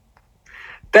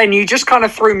Ben, you just kind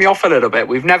of threw me off a little bit.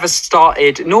 We've never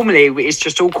started. Normally, it's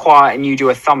just all quiet and you do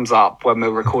a thumbs up when we're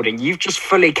recording. You've just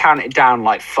fully counted down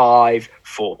like 5,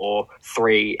 4,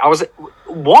 3. I was,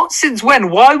 what? Since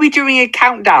when? Why are we doing a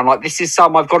countdown? Like this is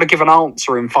some I've got to give an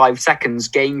answer in 5 seconds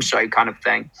game show kind of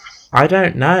thing. I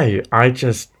don't know.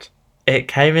 It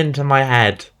came into my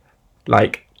head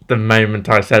like the moment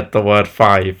I said the word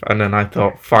 5, and then I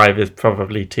thought 5 is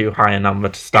probably too high a number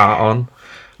to start on.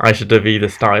 I should have either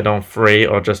started on 3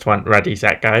 or just went ready,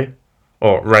 set, go.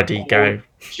 Or ready, go.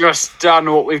 Just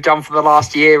done what we've done for the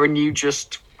last year and you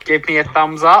just give me a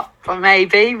thumbs up,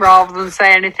 maybe, rather than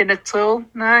say anything at all?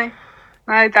 No,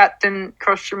 that didn't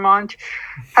cross your mind.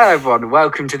 Hello, everyone.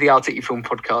 Welcome to the Arctic You Film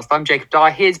podcast. I'm Jacob Dye.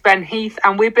 Here's Ben Heath,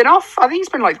 and we've been off. I think it's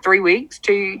been like 3 weeks,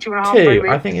 two and a half, 3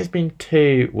 weeks. I think it's been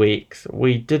 2 weeks.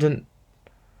 We didn't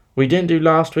do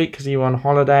last week because you were on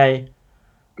holiday.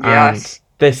 Yes. And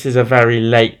this is a very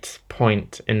late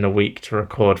point in the week to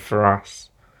record for us.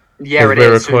 Yeah, it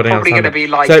is. So it's probably going to be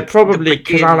like... So probably,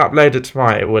 because I'll upload it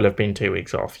tomorrow, it will have been 2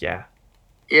 weeks off, yeah.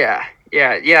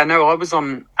 Yeah, no, I was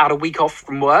had a week off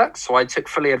from work, so I took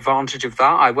fully advantage of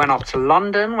that. I went up to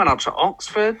London, went up to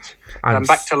Oxford, then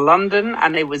back to London,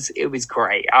 and it was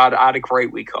great. I had a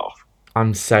great week off.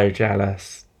 I'm so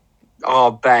jealous.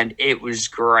 Oh, Ben, it was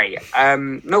great.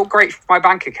 Not great for my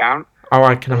bank account. Oh,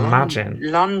 I can imagine.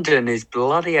 London is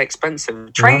bloody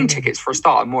expensive. Train tickets, for a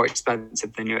start, are more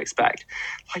expensive than you expect.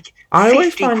 Like,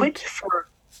 50 quid for...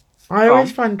 I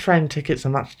always find train tickets are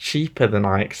much cheaper than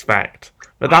I expect.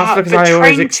 But that's because I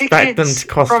always expect them to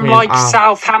cost from me like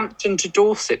Southampton to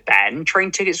Dorset, Ben.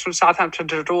 Train tickets from Southampton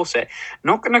to Dorset,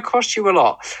 not going to cost you a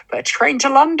lot. But a train to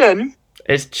London...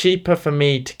 It's cheaper for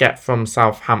me to get from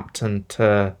Southampton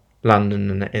to London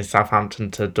than it is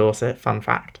Southampton to Dorset, fun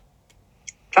fact.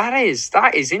 That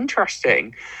is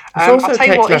interesting. It also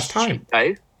takes less time. Cheap,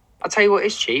 though. I'll tell you what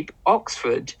is cheap.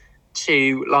 Oxford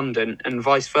to London and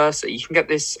vice versa. You can get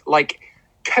this like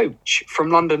coach from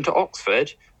London to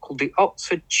Oxford called the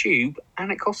Oxford Tube, and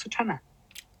it costs a tenner.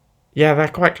 Yeah, they're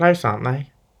quite close, aren't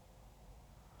they?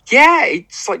 Yeah,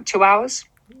 it's like 2 hours.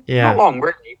 Yeah. Not long,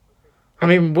 really. I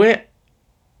mean,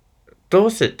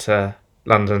 Dorset to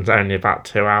London's only about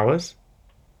 2 hours.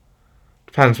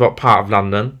 Depends what part of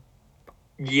London.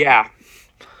 Yeah.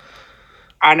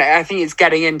 And I think it's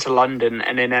getting into London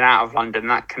and in and out of London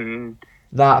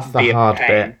That's the hard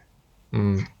bit.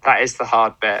 That is the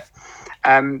hard bit.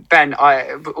 Ben,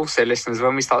 I also, listeners,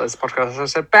 when we started this podcast, I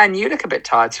said, Ben, you look a bit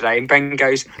tired today. And Ben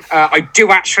goes, I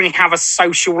do actually have a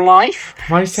social life.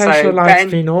 My social life's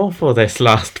been awful this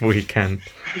last weekend.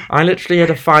 I literally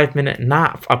had a 5-minute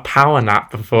nap, a power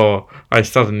nap, before I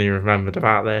suddenly remembered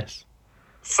about this.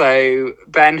 So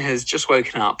Ben has just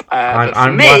woken up.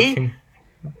 I'm me, working.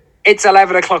 It's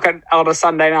 11 o'clock on a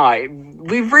Sunday night.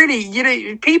 We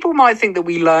really, people might think that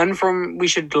we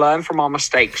should learn from our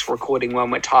mistakes recording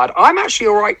when we're tired. I'm actually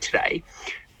all right today.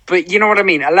 But you know what I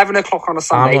mean? 11 o'clock on a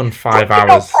Sunday. I'm on 5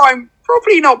 hours.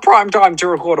 Probably not prime time to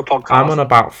record a podcast. I'm on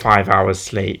about 5 hours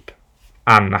sleep.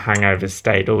 And the hangover's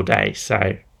stayed all day,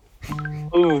 so...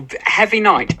 Ooh, heavy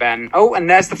night, Ben. Oh, and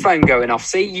there's the phone going off.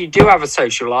 See, you do have a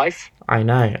social life. I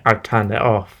know. I've turned it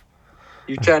off.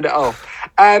 You turned it off.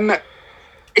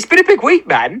 It's been a big week,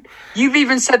 Ben. You've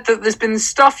even said that there's been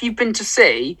stuff you've been to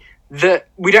see that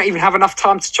we don't even have enough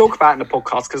time to talk about in the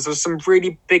podcast because there's some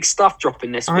really big stuff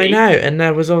dropping this week. I know, and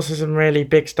there was also some really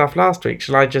big stuff last week.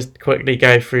 Shall I just quickly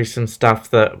go through some stuff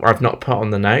that I've not put on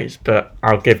the notes, but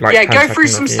I'll give like 10 go through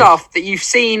some reviews. Stuff that you've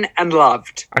seen and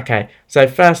loved. Okay, so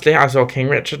firstly, I saw King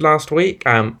Richard last week.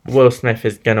 Will Smith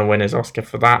is going to win his Oscar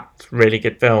for that. It's a really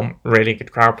good film, really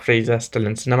good crowd pleaser, still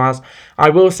in cinemas. I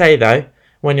will say, though,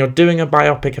 when you're doing a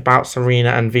biopic about Serena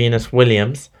and Venus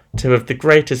Williams, two of the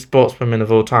greatest sportswomen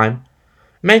of all time,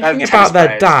 making it about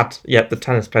their dad, the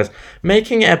tennis players,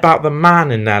 making it about the man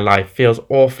in their life feels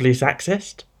awfully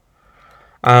sexist.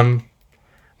 Then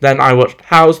I watched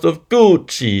House of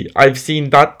Gucci. I've seen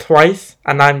that twice,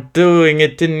 and I'm doing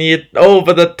it in the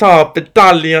over-the-top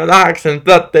Italian accent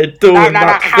that they do in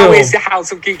that film. How is the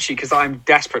House of Gucci? Because I'm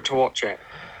desperate to watch it.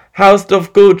 House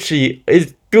of Gucci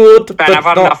is good, Ben, but I've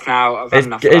had enough now.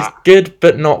 It's good,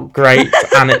 but not great,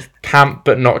 and it's camp,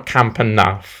 but not camp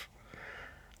enough.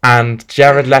 And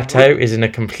Jared Leto is in a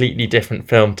completely different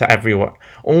film to everyone.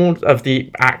 All of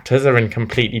the actors are in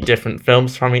completely different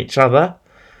films from each other.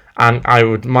 And I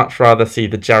would much rather see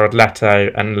the Jared Leto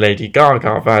and Lady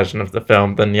Gaga version of the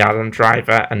film than the Adam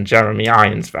Driver and Jeremy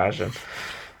Irons version.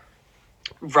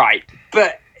 Right,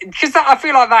 but because I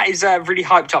feel like that is a really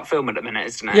hyped up film at the minute,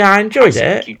 isn't it? Yeah, I enjoyed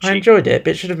it, but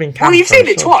it should have been cancelled. Well, you've seen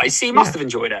it twice, so you must have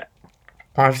enjoyed it.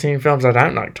 I've seen films I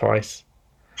don't like twice.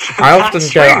 That's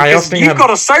true, 'cause you've got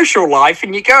a social life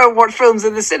and you go and watch films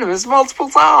in the cinemas multiple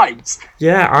times.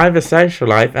 Yeah, I have a social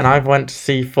life, and I've went to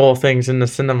see 4 things in the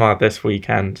cinema this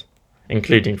weekend,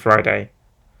 including Friday.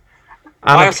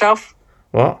 By yourself?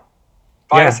 What?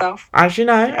 By yourself? Actually,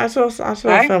 no. I saw a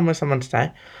film with someone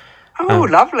today. Oh,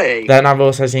 lovely. Then I've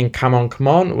also seen Come On, Come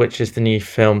On, which is the new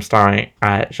film starring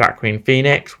Joaquin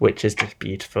Phoenix, which is just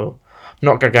beautiful. I'm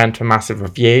not going to go into a massive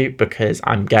review because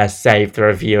I'm going to save the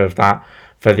review of that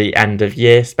for the end of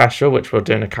year special, which we'll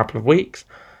do in a couple of weeks,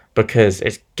 because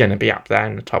it's going to be up there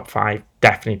in the top 5.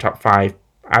 Definitely top 5.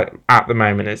 At the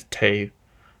moment it's 2,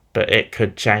 but it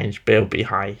could change, but it'll be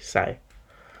high, so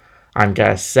I'm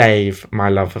going to save my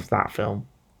love of that film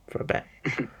for a bit.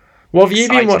 What have you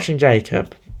been watching,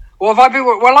 Jacob? Well,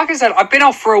 like I said, I've been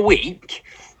off for a week.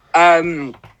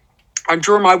 And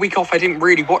during my week off, I didn't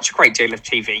really watch a great deal of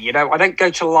TV. You know, I don't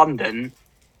go to London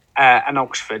and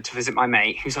Oxford to visit my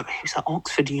mate, who's at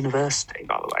Oxford University,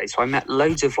 by the way. So I met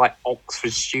loads of like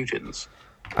Oxford students.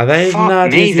 Are they as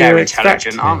nerdy as they're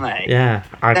intelligent, aren't they? Yeah,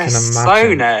 I can imagine.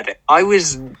 So nerdy. I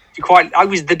was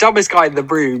the dumbest guy in the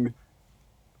room.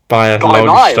 By a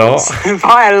long shot.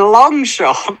 By a long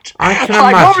shot. I can imagine.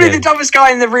 I'm probably the dumbest guy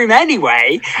in the room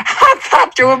anyway.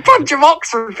 That to a bunch of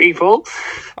Oxford people.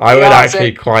 I would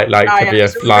actually quite like to be a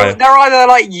flyer. They're either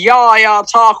like, yeah,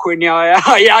 Tarquin,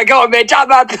 yeah, go on, mate, down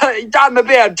the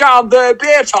beer,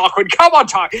 Tarquin, come on,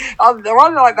 Tarquin. They're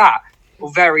either like that,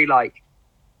 or very like,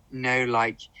 no,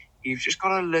 like, you've just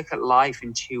got to look at life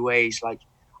in 2 ways. Like,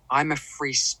 I'm a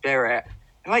free spirit.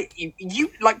 Like you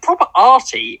like proper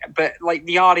arty, but like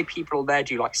the arty people there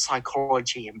do like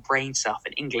psychology and brain stuff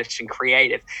and English and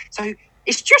creative. So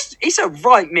it's a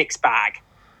right mixed bag.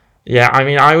 Yeah, I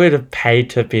mean, I would have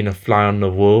paid to have been a fly on the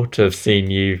wall to have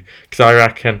seen you, because I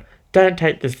reckon, don't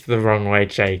take this the wrong way,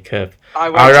 Jacob.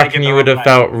 I reckon you would have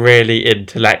felt really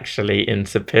intellectually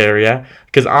insuperior,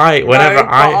 because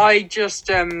I just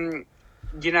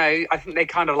you know, I think they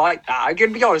kind of like that. I'm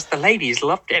gonna be honest, the ladies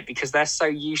loved it because they're so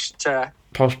used to.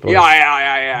 Posh boys.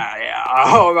 Yeah.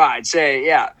 All right, so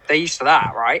yeah, they're used to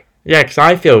that, right? Yeah, because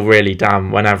I feel really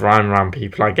dumb whenever I'm around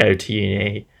people I go to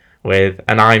uni with,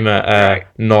 and I'm at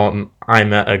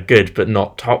a good but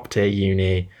not top tier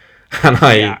uni, and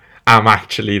I am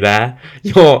actually there.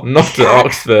 You're not at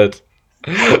Oxford.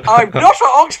 I'm not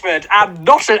at Oxford and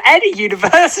not at any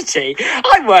university.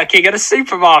 I'm working at a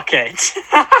supermarket.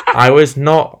 I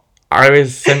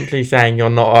was simply saying you're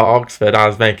not at Oxford. I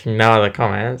was making no other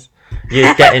comments.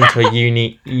 You'd get into a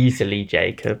uni easily,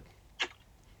 Jacob.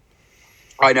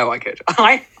 I know I could.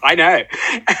 I know.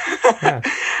 Yeah.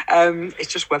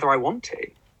 It's just whether I want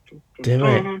to. Do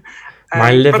it.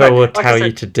 My liver will tell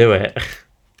you to do it.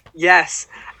 Yes.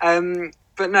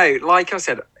 But no, like I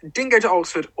said, didn't go to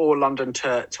Oxford or London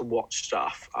to watch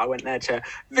stuff. I went there to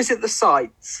visit the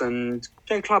sites and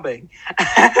go clubbing.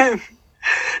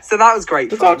 So that was great.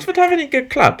 Does Oxford have any good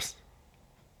clubs?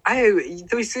 Oh,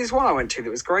 there was this one I went to that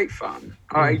was great fun.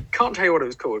 I can't tell you what it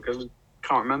was called because I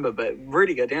can't remember, but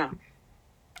really good, yeah.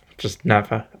 Just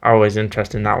never. Always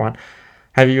interested in that one.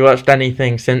 Have you watched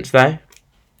anything since, though?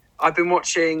 I've been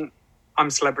watching I'm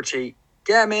a Celebrity,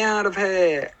 Get Me Out of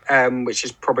Here, which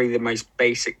is probably the most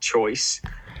basic choice.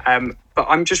 But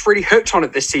I'm just really hooked on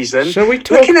it this season. Shall we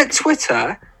talk?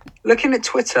 Looking at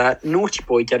Twitter, Naughty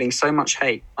Boy getting so much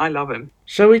hate. I love him.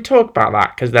 Shall we talk about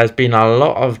that? Because there's been a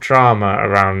lot of drama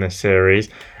around this series.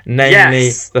 Namely,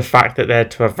 the fact that they're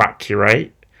to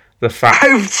evacuate. The fact...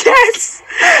 Oh, yes!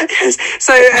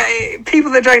 So,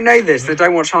 people that don't know this, that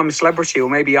don't watch I'm a Celebrity or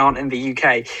maybe aren't in the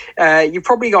UK, you've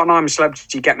probably got an I'm a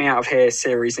Celebrity, Get Me Out of Here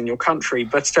series in your country,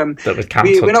 but that was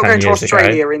cancelled we're not going to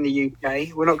Australia ago. In the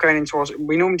UK. We're not going into...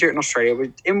 We normally do it in Australia.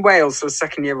 We're in Wales for the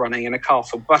second year running in a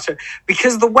castle, but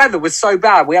because the weather was so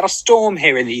bad, we had a storm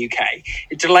here in the UK.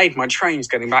 It delayed my trains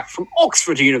getting back from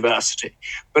Oxford University.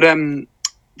 But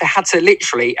they had to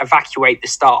literally evacuate the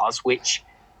stars, which...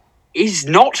 is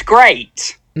not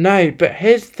great. No, but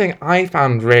here's the thing I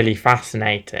found really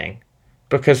fascinating.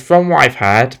 Because from what I've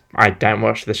heard, I don't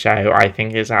watch the show. I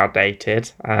think it's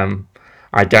outdated.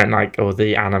 I don't like all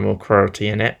the animal cruelty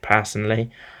in it,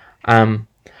 personally.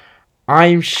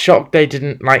 I'm shocked they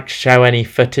didn't, show any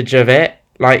footage of it.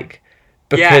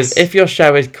 Because if your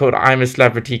show is called I'm a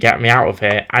Celebrity, Get Me Out of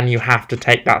Here, and you have to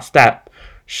take that step,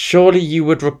 surely you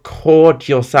would record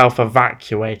yourself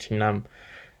evacuating them.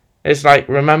 It's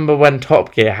remember when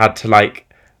Top Gear had to,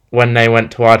 when they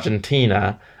went to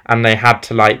Argentina and they had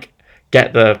to,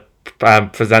 get the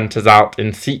presenters out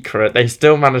in secret, they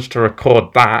still managed to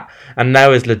record that, and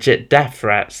there was legit death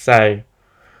threats, so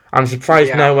I'm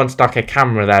surprised no one stuck a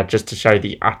camera there just to show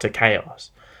the utter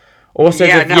chaos. Also,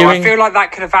 yeah, the no, viewing... I feel like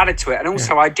that could have added to it. And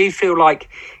also, I do feel like,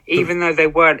 even though they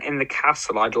weren't in the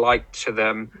castle, I'd like to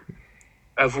them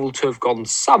have all to have gone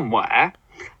somewhere.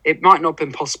 It might not have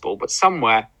been possible, but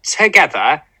somewhere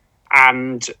together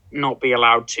and not be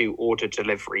allowed to order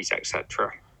deliveries,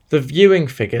 etc. The viewing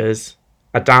figures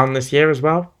are down this year as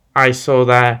well. I saw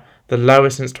they're the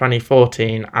lowest since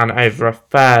 2014 and over a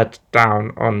third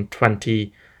down on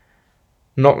 20...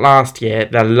 Not last year,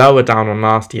 they're lower down on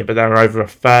last year, but they're over a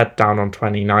third down on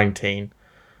 2019.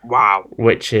 Wow.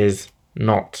 Which is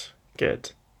not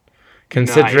good.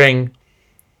 Considering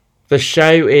the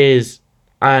show is...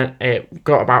 it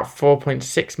got about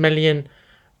 4.6 million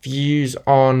views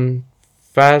on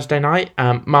Thursday night.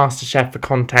 MasterChef, for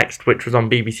context, which was on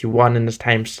BBC One in the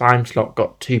same time slot,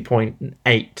 got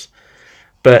 2.8.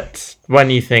 But when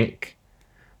you think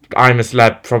I'm a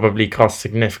Celeb probably costs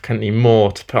significantly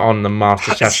more to put on than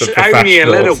MasterChef for professionals. Only a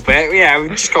little bit, yeah. We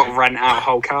just got to rent out a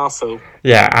whole castle.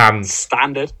 Yeah, and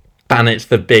standard. And it's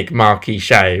the big marquee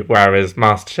show, whereas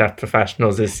MasterChef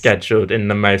Professionals is scheduled in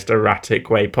the most erratic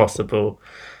way possible.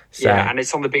 So, yeah, and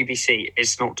it's on the BBC.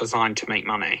 It's not designed to make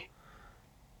money.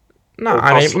 No,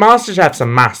 I mean, MasterChef's a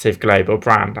massive global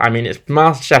brand. I mean,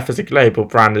 MasterChef as a global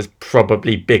brand is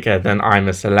probably bigger than I'm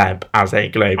a Celeb as a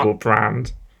global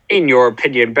brand. In your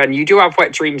opinion, Ben, you do have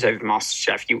wet dreams over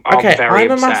MasterChef. You are very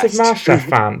I'm obsessed. a massive MasterChef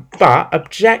fan, but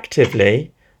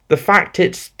objectively, the fact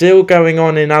it's still going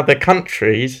on in other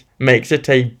countries makes it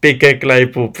a bigger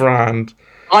global brand.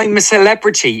 I'm a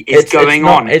Celebrity is going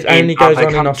on. It only goes on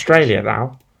countries. in Australia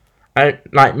now.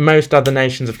 Like most other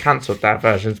nations have cancelled their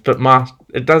versions, but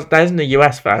there isn't a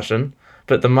US version,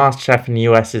 but the MasterChef in the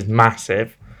US is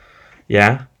massive.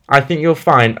 Yeah, I think you'll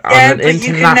find on an but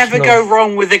you can never go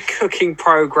wrong with a cooking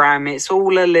program. It's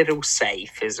all a little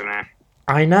safe, isn't it?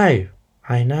 I know.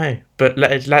 But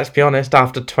let's be honest,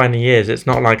 after 20 years, it's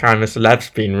not like I'm a Celeb's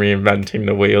been reinventing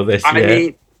the wheel this year. I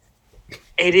mean,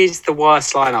 it is the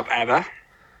worst lineup ever.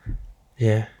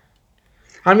 Yeah.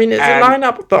 I mean, it's a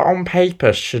lineup that on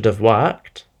paper should have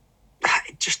worked.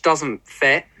 It just doesn't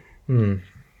fit.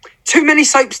 Too many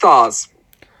soap stars.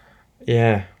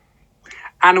 Yeah.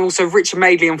 And also, Richard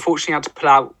Madeley unfortunately had to pull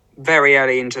out very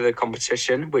early into the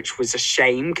competition, which was a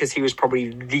shame because he was probably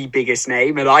the biggest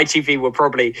name. And ITV were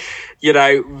probably,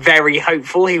 very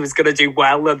hopeful he was going to do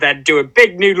well and then do a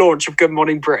big new launch of Good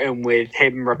Morning Britain with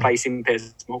him replacing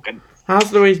Piers Morgan.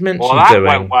 How's Louise Minchin doing? Well,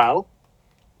 that went well.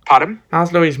 Pardon?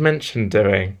 How's Louise Minchin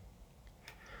doing?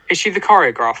 Is she the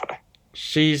choreographer?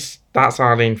 That's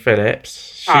Arlene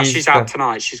Phillips. She's out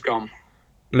tonight. She's gone.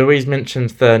 Louise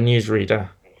Minchin's the newsreader.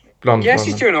 Blonde woman.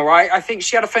 She's doing all right. I think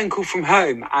she had a phone call from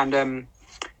home and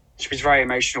she was very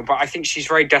emotional. But I think she's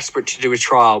very desperate to do a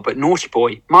trial. But Naughty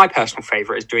Boy, my personal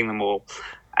favourite, is doing them all.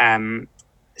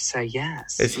 So,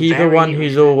 yes. Is he the one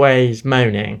who's always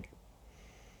moaning?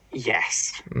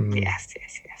 Yes. Yes.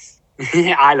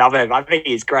 I love him. I think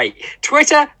he's great.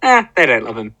 Twitter, they don't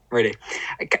love him, really.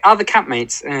 Other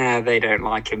campmates, they don't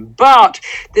like him. But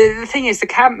the thing is, the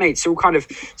campmates are all kind of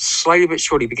slowly but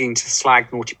surely beginning to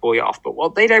slag Naughty Boy off. But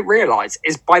what they don't realise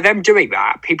is by them doing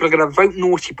that, people are going to vote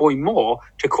Naughty Boy more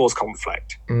to cause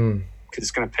conflict. Because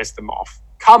it's going to piss them off.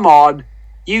 Come on.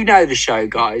 You know the show,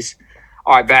 guys.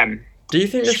 All right, Ben. Do you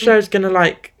think the show's going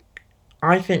to,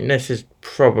 I think this is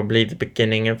probably the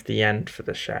beginning of the end for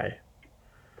the show.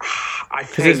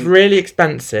 Because it's really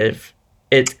expensive.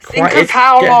 Think of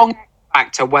how long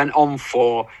Actor went on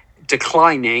for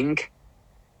declining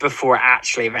before it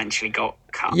actually eventually got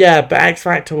cut. Yeah, but X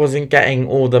Factor wasn't getting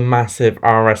all the massive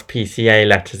RSPCA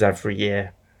letters every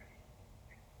year.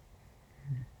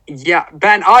 Yeah,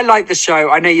 Ben, I like the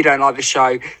show. I know you don't like the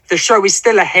show. The show is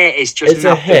still a hit. It's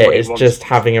a hit. It's just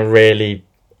having a really...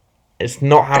 It's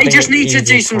not having They just need to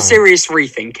do some serious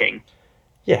rethinking.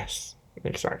 Yes,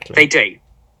 exactly. They do.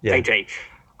 Yeah. They do.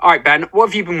 All right, Ben, what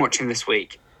have you been watching this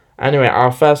week? Anyway,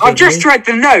 our first... I've just read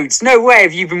the notes. No way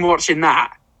have you been watching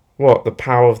that. What, The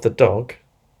Power of the Dog?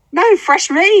 No, Fresh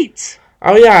Meat.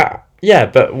 Oh, yeah. Yeah,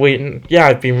 but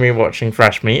I've been rewatching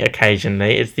Fresh Meat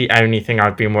occasionally. It's the only thing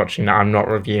I've been watching that I'm not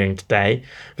reviewing today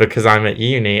because I'm at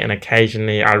uni and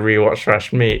occasionally I rewatch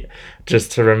Fresh Meat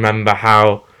just to remember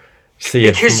how...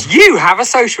 Because you have a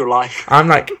social life. I'm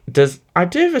like, I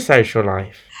do have a social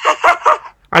life.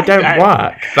 I don't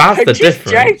work. That's the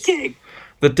difference. Joking.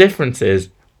 The difference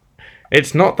is,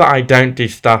 it's not that I don't do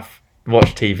stuff,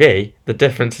 watch TV. The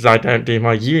difference is I don't do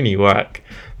my uni work.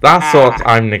 That's what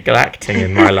I'm neglecting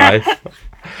in my life.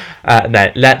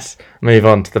 No, let's move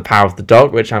on to The Power of the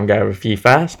Dog, which I'm going to review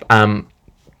first.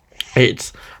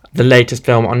 It's the latest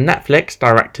film on Netflix,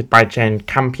 directed by Jane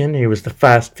Campion, who was the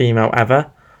first female ever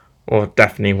or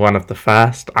definitely one of the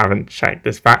first, I haven't checked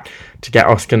this fact, to get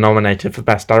Oscar nominated for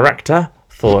Best Director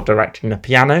for directing The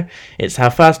Piano. It's her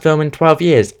first film in 12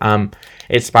 years.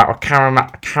 It's about a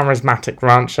charismatic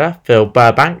rancher, Phil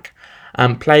Burbank,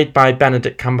 played by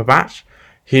Benedict Cumberbatch,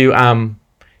 who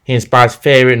he inspires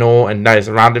fear and awe in those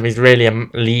around him. He's really a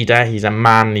leader. He's a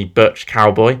manly butch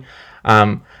cowboy.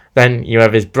 Then you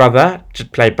have his brother,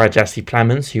 played by Jesse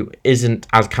Plemons, who isn't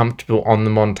as comfortable on the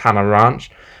Montana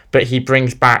ranch, but he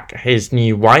brings back his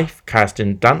new wife,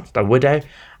 Kirsten Dunst, a widow,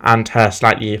 and her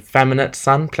slightly effeminate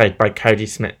son, played by Cody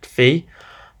Smith-Fee.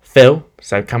 Phil,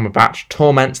 so Cumberbatch,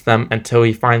 torments them until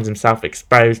he finds himself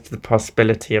exposed to the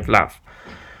possibility of love.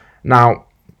 Now,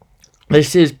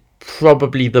 this is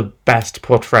probably the best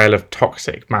portrayal of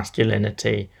toxic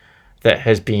masculinity that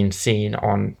has been seen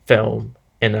on film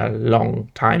in a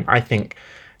long time. I think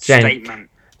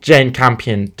Jane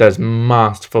Campion does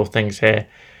masterful things here.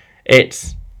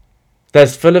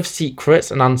 There's full of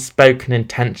secrets and unspoken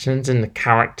intentions in the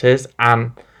characters,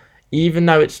 and even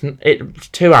though it's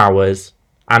 2 hours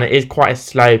and it is quite a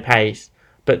slow pace,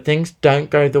 but things don't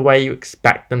go the way you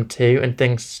expect them to, and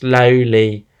things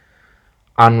slowly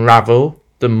unravel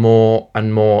the more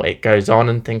and more it goes on,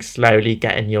 and things slowly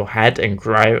get in your head and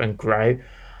grow and grow.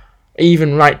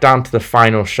 Even right down to the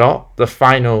final shot. The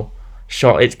final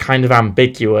shot, it's kind of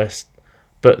ambiguous,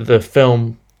 but the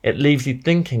film, it leaves you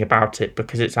thinking about it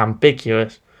because it's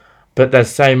ambiguous, but there's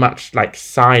so much like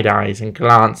side eyes and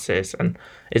glances, and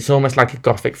it's almost like a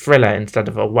gothic thriller instead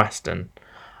of a western.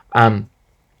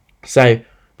 So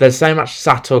there's so much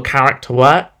subtle character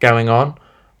work going on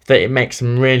that it makes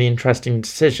some really interesting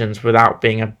decisions without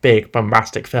being a big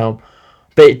bombastic film.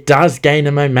 But it does gain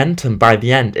a momentum by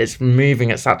the end. It's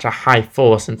moving at such a high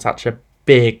force and such a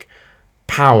big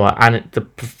power, and the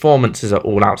performances are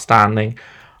all outstanding.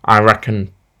 I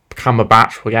reckon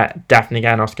Cumberbatch will definitely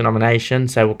get an Oscar nomination,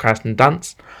 so will Kirsten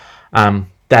Dunst.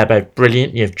 They're both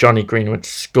brilliant. You have Johnny Greenwood's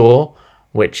score,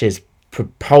 which is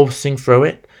propulsing through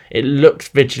it. It looks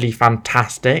visually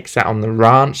fantastic, set on the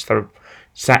ranch,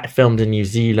 filmed in New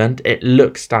Zealand. It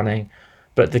looks stunning.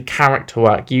 But the character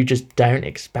work, you just don't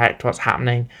expect what's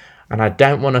happening. And I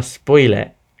don't want to spoil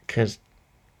it because,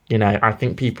 I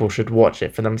think people should watch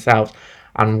it for themselves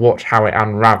and watch how it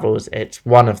unravels. It's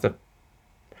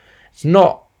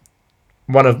not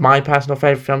one of my personal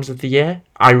favourite films of the year.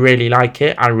 I really like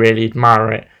it. I really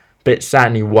admire it. But it's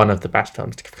certainly one of the best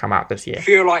films to come out this year. I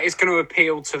feel like it's going to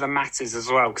appeal to the masses as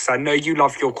well, because I know you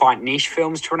love your quite niche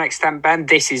films to an extent, Ben.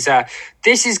 This is going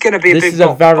to be a big blockbuster. This is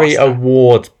a very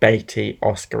award-baity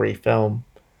Oscar-y film.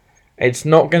 It's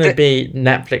not going to be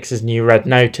Netflix's new Red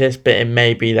Notice, but it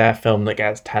may be their film that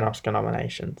gets 10 Oscar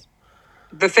nominations.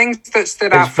 The things that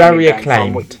stood out for me, it's very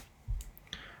acclaimed.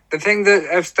 The thing that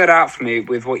have stood out for me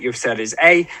with what you've said is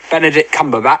Benedict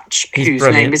Cumberbatch, whose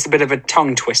brilliant. Name is a bit of a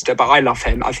tongue twister, but I love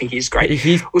him. I think he's great.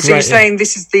 Also, you're saying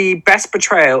this is the best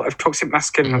portrayal of toxic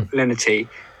masculinity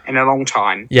in a long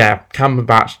time. Yeah,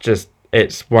 Cumberbatch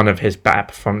it's one of his better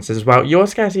performances as well. You're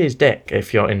scared to see his dick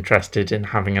if you're interested in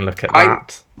having a look at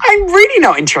that. I'm really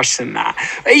not interested in that.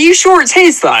 Are you sure it's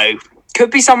his, though?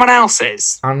 Could be someone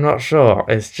else's. I'm not sure.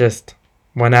 It's just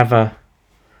whenever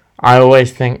I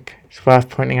always think it's worth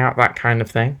pointing out that kind of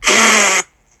thing.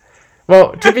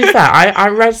 Well, to be fair, I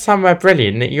read somewhere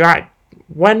brilliant that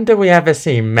when do we ever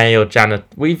see male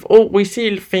genitals? We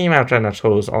see female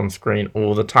genitals on screen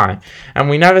all the time, and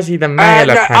we never see the male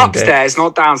appendage. Upstairs,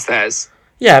 not downstairs.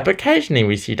 Yeah, but occasionally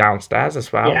we see downstairs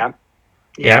as well.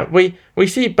 Yeah. We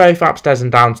see both upstairs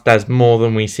and downstairs more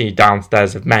than we see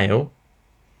downstairs of male.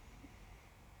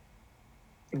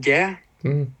 Yeah.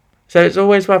 So it's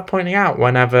always worth pointing out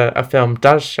whenever a film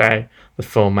does show the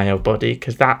full male body,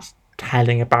 because that's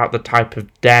telling about the type of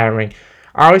daring.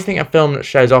 I always think a film that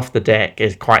shows off the dick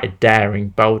is quite a daring,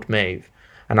 bold move.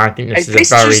 And I think this is a very daring, bold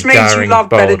film. This just means you love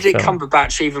Benedict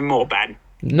Cumberbatch even more, Ben.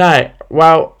 No,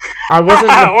 well, I wasn't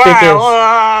the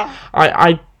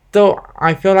biggest...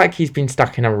 I feel like he's been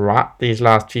stuck in a rut these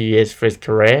last few years for his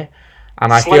career.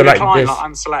 And I feel like this...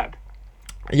 I'm Celeb.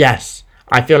 Yes.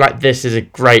 I feel like this is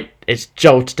it's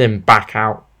jolted him back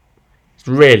out.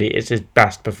 It's his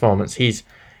best performance. He's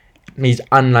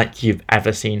unlike you've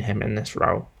ever seen him in this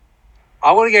role.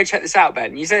 I want to go check this out,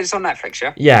 Ben. You said it's on Netflix,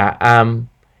 yeah? Yeah,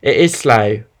 it is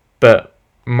slow, but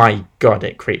my God,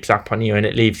 it creeps up on you and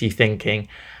it leaves you thinking.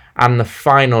 And the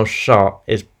final shot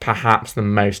is perhaps the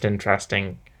most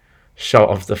interesting shot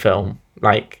of the film.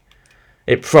 Like,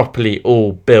 it properly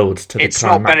all builds to the climax. It's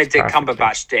not Benedict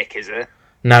Cumberbatch dick, is it?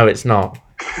 No, it's not.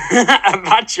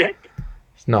 Imagine.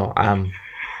 It's not. I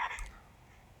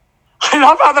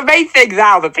love how the main thing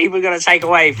now that people are going to take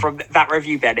away from that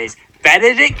review, Ben, is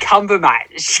Benedict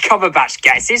Cumberbatch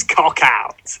gets his cock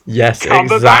out. Yes,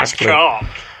 Cumberbatch exactly. cock.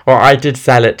 Well, I did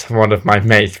sell it to one of my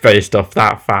mates based off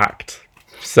that fact.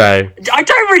 So I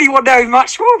don't really want to know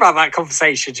much more about that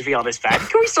conversation, to be honest, Ben.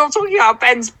 Can we stop talking about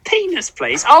Ben's penis,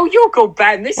 please? Oh, you're called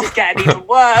Ben. This is getting even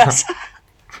worse.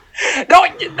 No,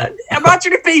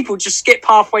 imagine if people just skip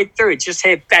halfway through and just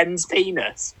hear Ben's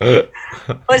penis.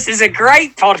 This is a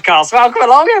great podcast. Welcome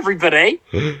along, everybody.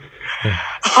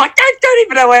 I don't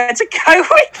even know where to go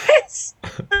with this.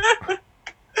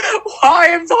 Why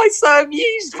am I so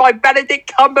amused by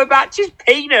Benedict Cumberbatch's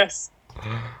penis?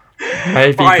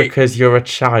 maybe because you're a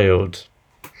child.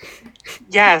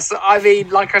 Yes, I mean,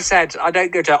 like I said, I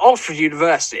don't go to Oxford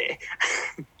University.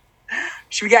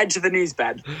 Should we get into the news,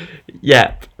 Ben?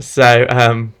 Yep. So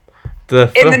in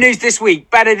the news this week,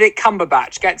 Benedict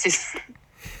Cumberbatch gets his.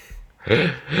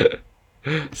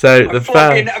 So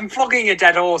I'm flogging a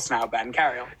dead horse now, Ben.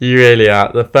 Carry on. You really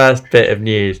are. The first bit of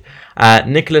news: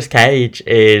 Nicolas Cage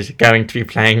is going to be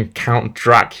playing Count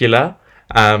Dracula,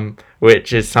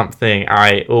 which is something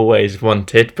I always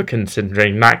wanted. But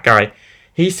considering that guy,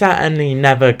 he certainly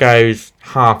never goes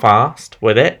half-assed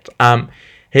with it.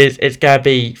 It's going to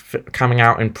be coming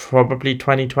out in probably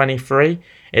 2023.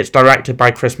 It's directed by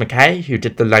Chris McKay, who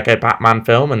did the Lego Batman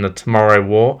film and the Tomorrow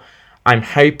War. I'm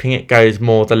hoping it goes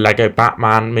more the Lego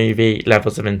Batman movie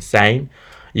levels of insane.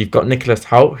 You've got Nicholas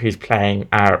Hoult, who's playing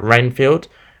Rainfield,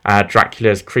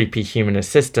 Dracula's creepy human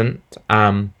assistant,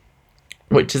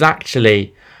 which is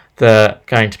actually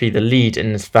going to be the lead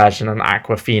in this version, and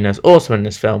Awkwafina's also in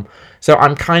this film. So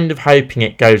I'm kind of hoping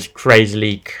it goes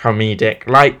crazily comedic,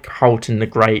 like Holt in the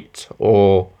Great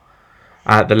or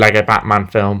the Lego Batman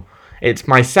film. It's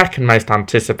my second most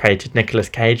anticipated Nicolas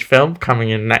Cage film coming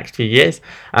in the next few years.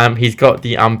 He's got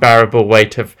the unbearable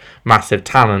weight of massive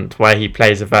talent, where he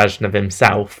plays a version of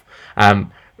himself,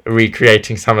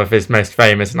 recreating some of his most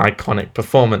famous and iconic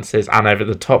performances and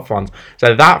over-the-top ones.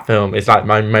 So that film is like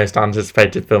my most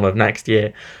anticipated film of next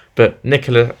year. But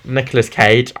Nicolas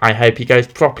Cage, I hope he goes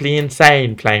properly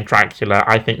insane playing Dracula.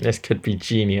 I think this could be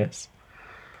genius.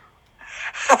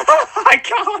 I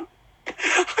can't,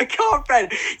 Ben.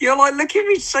 You're like, look at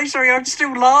me, so sorry, I'm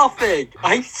still laughing.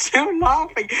 And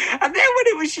then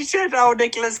when she said, oh,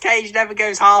 Nicolas Cage never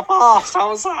goes half-assed, I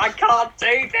was like, I can't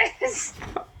do this.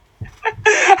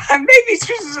 And maybe it's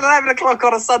just 11 o'clock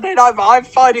on a Sunday night, but I'm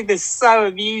finding this so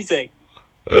amusing.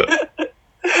 I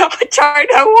don't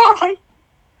know why.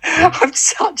 I'm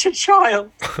such a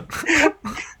child.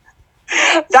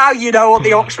 Now you know what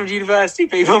the Oxford University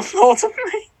people thought of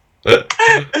me.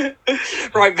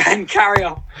 Right, Ben, carry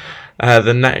on.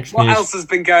 The next what news... else has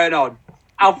been going on?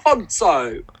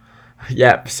 Alfonso.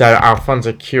 Yep, so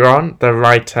Alfonso Cuarón, the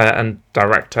writer and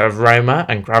director of Roma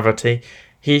and Gravity,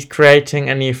 he's creating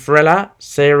a new thriller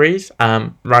series,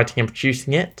 writing and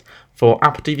producing it for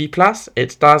Apple TV+.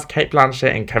 It stars Cate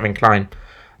Blanchett and Kevin Kline.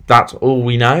 That's all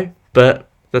we know, but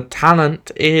the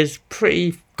talent is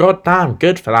pretty goddamn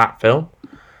good for that film.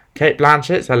 Cate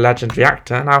Blanchett's a legendary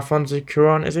actor, and Alfonso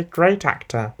Cuarón is a great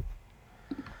actor.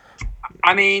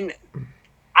 I mean,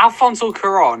 Alfonso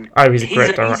Cuarón... Oh, he's a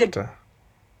great director.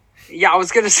 Yeah, I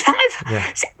was going to say that.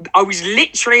 Yeah. I was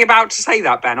literally about to say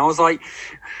that, Ben. I was like...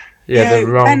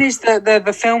 Ben is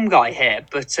the film guy here,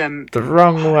 but... the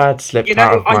wrong word slipped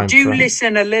out of my brain. I do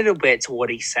listen a little bit to what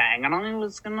he's saying, and I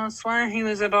was going to swear he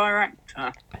was a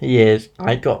director. He is.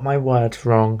 I got my words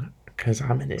wrong, because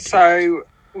I'm an idiot. So...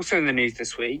 Also in the news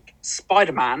this week,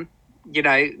 Spider-Man,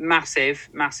 massive,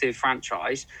 massive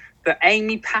franchise, but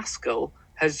Amy Pascal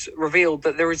has revealed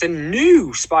that there is a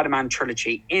new Spider-Man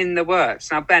trilogy in the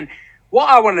works. Now, Ben, what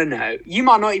I want to know, you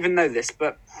might not even know this,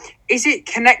 but is it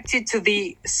connected to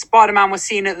the Spider-Man we're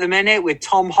seeing at the minute with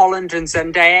Tom Holland and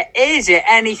Zendaya? Is it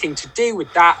anything to do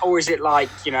with that, or is it like,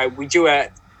 we do a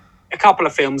couple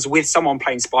of films with someone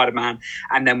playing Spider-Man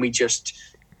and then we just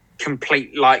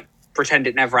pretend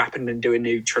it never happened and do a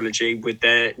new trilogy with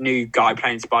the new guy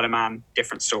playing Spider-Man,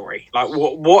 different story? Like,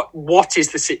 what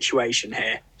is the situation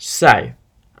here? So,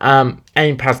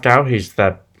 Amy Pascal, who's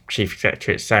the chief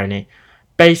executive at Sony,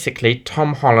 basically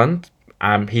Tom Holland,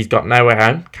 he's got No Way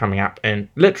Home coming up in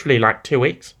literally like 2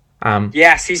 weeks.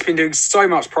 Yes, he's been doing so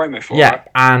much promo for it. Yeah,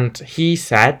 and he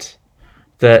said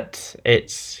that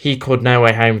he called No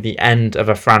Way Home the end of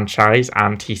a franchise,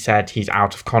 and he said he's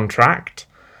out of contract.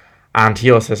 And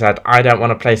he also said, I don't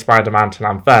want to play Spider-Man till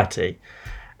I'm 30.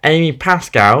 Amy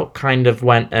Pascal kind of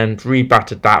went and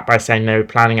rebutted that by saying they were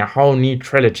planning a whole new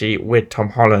trilogy with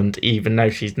Tom Holland, even though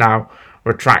she's now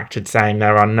retracted, saying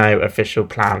there are no official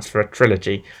plans for a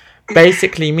trilogy.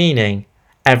 Basically meaning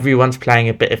everyone's playing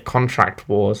a bit of contract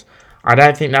wars. I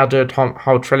don't think they'll do a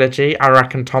whole trilogy. I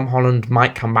reckon Tom Holland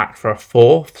might come back for a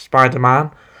fourth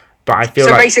Spider-Man, but I feel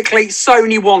so like... basically,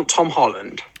 Sony want Tom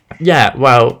Holland. Yeah,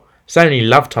 well, Sony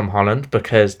love Tom Holland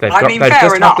because they've I got mean, they've fair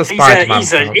just enough. had the Spider-Man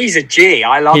film. He's a G.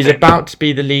 I love He's him. about to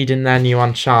be the lead in their new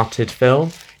Uncharted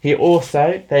film.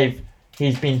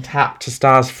 He's been tapped to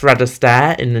star as Fred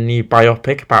Astaire in the new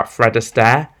biopic about Fred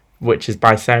Astaire, which is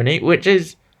by Sony, which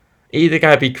is either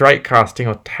going to be great casting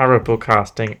or terrible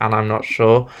casting, and I'm not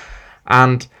sure.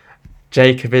 And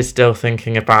Jacob is still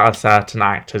thinking about a certain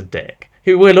actor's dick,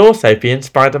 who will also be in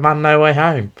Spider-Man No Way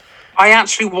Home. I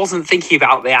actually wasn't thinking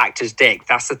about the actor's dick.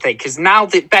 That's the thing. Because now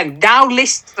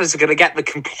listeners are going to get the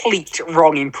complete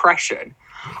wrong impression.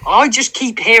 I just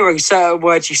keep hearing certain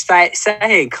words you say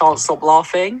and can't stop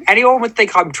laughing. Anyone would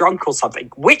think I'm drunk or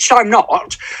something, which I'm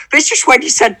not. But it's just when you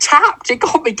said tapped, it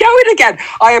got me going again.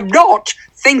 I am not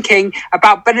thinking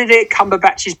about Benedict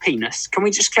Cumberbatch's penis. Can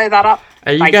we just clear that up?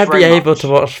 Are you going to be able to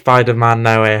watch Spider-Man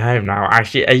No Way Home now?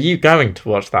 Actually, are you going to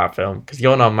watch that film? Because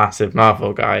you're not a massive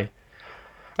Marvel guy.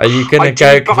 Are you going to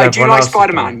go? But I do like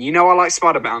Spider-Man. You know I like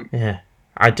Spider-Man. Yeah,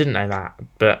 I didn't know that.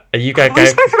 But are you going to go? We've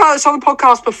spoken about this on the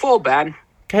podcast before, Ben.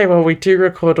 Okay, well, we do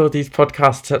record all these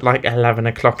podcasts at like 11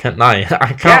 o'clock at night. I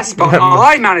can't Yes, but remember.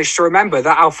 I managed to remember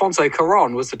that Alfonso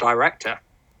Cuarón was the director.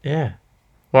 Yeah.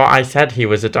 Well, I said he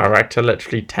was a director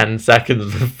literally 10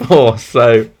 seconds before,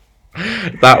 so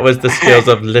that was the skills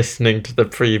of listening to the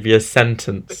previous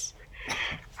sentence.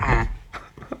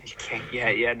 Okay,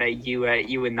 yeah, no, you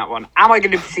win that one. Am I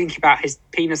going to be thinking about his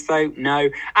penis, though? No.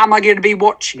 Am I going to be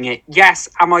watching it? Yes.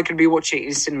 Am I going to be watching it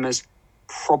in cinemas?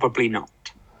 Probably not.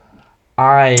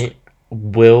 I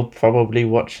will probably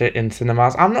watch it in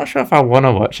cinemas. I'm not sure if I want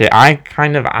to watch it. I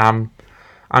kind of am.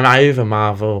 I'm over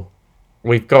Marvel.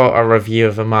 We've got a review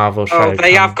of a Marvel show. Oh,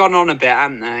 they have gone on a bit,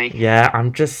 haven't they? Yeah,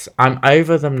 I'm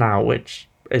over them now, which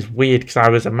is weird because I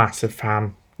was a massive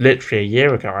fan. Literally a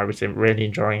year ago, I was really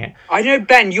enjoying it. I know,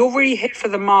 Ben, you're really hit for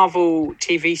the Marvel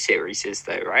TV series,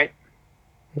 though, right?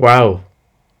 Well,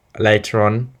 later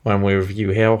on, when we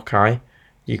review Hawkeye,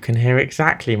 you can hear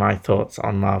exactly my thoughts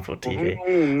on Marvel TV.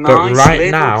 Nice, but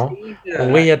right now,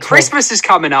 we are Christmas is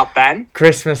coming up, Ben.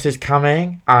 Christmas is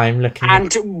coming. I'm looking.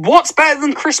 And what's better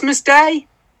than Christmas Day?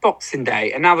 Boxing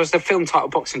Day. And now there's the film title,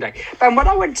 Boxing Day. Ben, when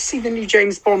I went to see the new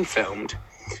James Bond filmed,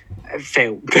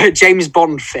 the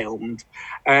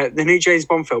new James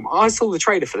Bond film, I saw the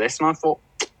trailer for this and I thought,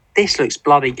 this looks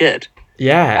bloody good.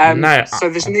 Yeah, So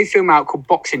there's a new film out called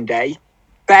Boxing Day.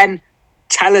 Ben,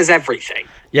 tell us everything.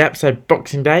 Yep, so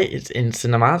Boxing Day is in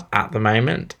cinemas at the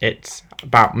moment. It's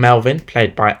about Melvin,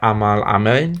 played by Amal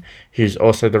Amin, who's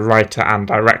also the writer and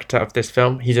director of this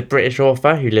film. He's a British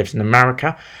author who lives in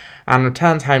America and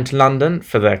returns home to London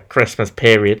for the Christmas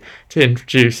period to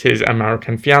introduce his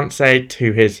American fiancée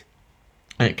to his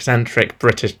eccentric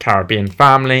British Caribbean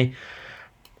family.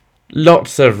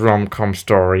 Lots of rom-com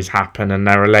stories happen and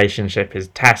their relationship is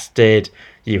tested.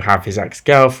 You have his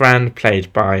ex-girlfriend,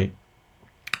 played by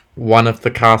one of the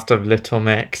cast of Little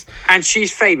Mix. And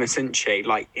she's famous, isn't she?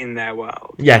 Like, in their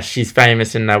world. Yes, she's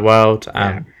famous in their world.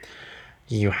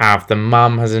 You have the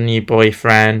mum has a new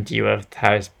boyfriend. You have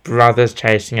his brothers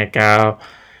chasing a girl.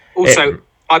 Also,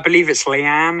 I believe it's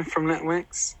Leanne from Little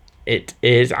Mix. It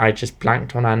is. I just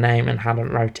blanked on her name and hadn't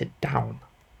wrote it down.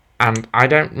 And I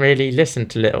don't really listen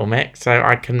to Little Mix, so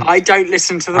I couldn't... I don't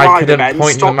listen to them either, Ben.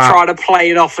 Stop trying to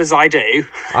play it off as I do.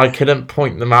 I couldn't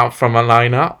point them out from a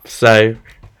lineup, so...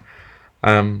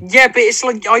 Yeah, but it's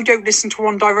like I don't listen to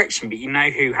One Direction, but you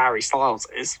know who Harry Styles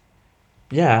is.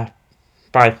 Yeah,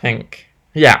 but I think...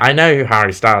 Yeah, I know who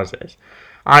Harry Styles is.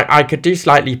 I could do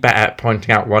slightly better at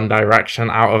pointing out One Direction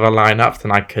out of a lineup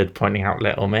than I could pointing out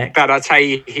Little Mix. But I'll tell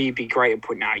you, he'd be great at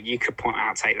pointing out. You could point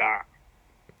out, take that.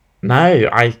 No,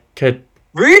 I could...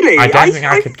 Really? I don't think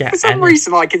I could get For some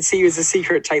reason, I can see you as a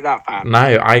secret take that fan.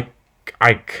 No,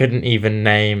 I couldn't even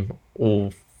name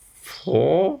all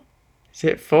four. Is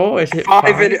it four? Is it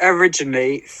five?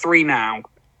 Originally, 3 now.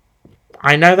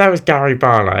 I know there was Gary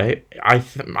Barlow.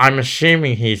 I'm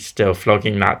assuming he's still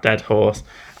flogging that dead horse.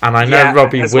 And I know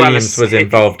Robbie Williams was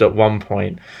involved at one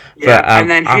point. Yeah,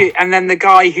 but, and then the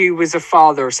guy who was a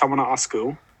father of someone at our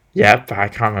school. Yeah, but I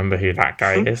can't remember who that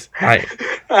guy is.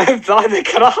 Neither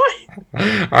can I.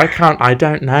 I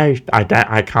don't know.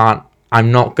 I can't.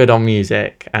 I'm not good on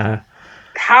music.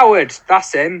 Howard,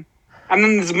 that's him. And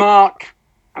then there's Mark.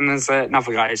 And there's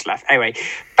another guy who's left. Anyway,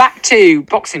 back to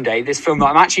Boxing Day, this film that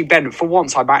I'm actually, Ben, for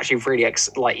once, I'm actually really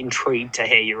intrigued to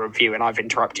hear your review, and I've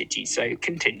interrupted you, so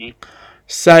continue.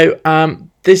 So,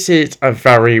 this is a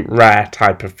very rare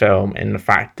type of film in the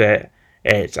fact that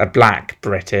It's a black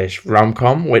British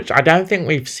rom-com, which I don't think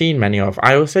we've seen many of.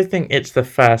 I also think it's the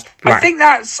first black...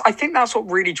 I think that's what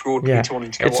really drew me to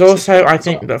wanting to go watch It's this also, film I as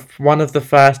think, well. one of the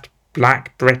first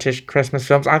black British Christmas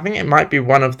films. I think it might be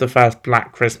one of the first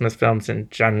black Christmas films in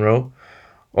general,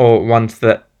 or ones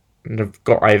that have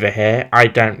got over here. I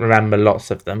don't remember lots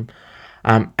of them.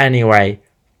 Anyway,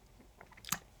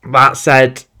 that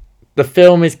said, the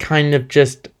film is kind of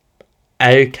just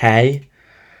okay.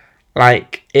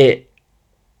 Like, it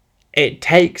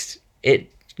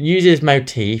uses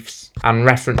motifs and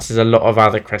references a lot of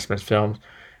other Christmas films,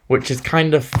 which is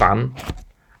kind of fun.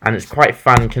 And it's quite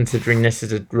fun considering this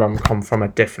is a rom-com from a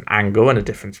different angle and a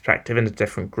different perspective and a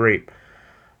different group.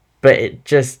 But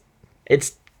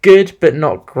it's good but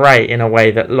not great in a way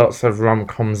that lots of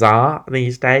rom-coms are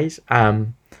these days.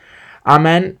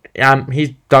 Amen,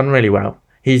 he's done really well.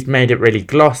 He's made it really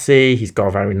glossy. He's got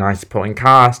a very nice supporting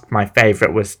cast. My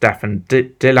favourite was Stefan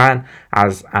Dillon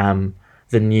as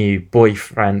the new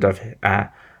boyfriend of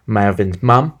Melvin's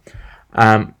mum.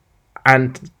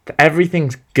 And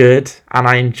everything's good, and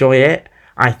I enjoy it.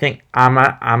 I think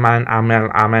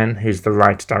Amen, who's the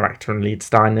writer, director, and lead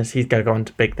star in this, he's going to go on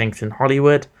to big things in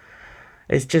Hollywood.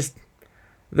 It's just,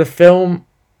 the film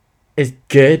is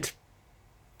good,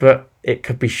 but it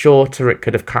could be shorter, it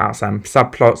could have cut out some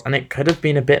subplots, and it could have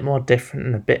been a bit more different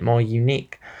and a bit more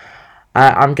unique.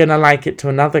 I'm going to like it to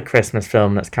another Christmas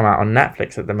film that's come out on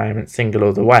Netflix at the moment, Single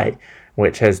All the Way,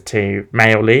 which has 2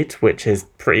 male leads, which is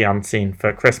pretty unseen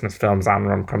for Christmas films and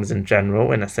rom-coms in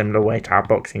general, in a similar way to how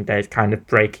Boxing Day is kind of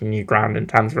breaking new ground in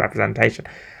terms of representation.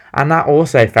 And that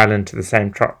also fell into the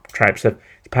same tropes of,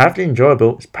 it's perfectly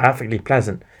enjoyable, it's perfectly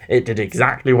pleasant, it did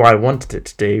exactly what I wanted it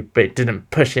to do, but it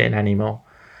didn't push it in anymore.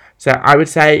 So I would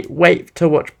say wait to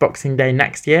watch Boxing Day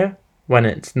next year, when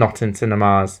it's not in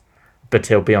cinemas, but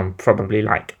it'll be on probably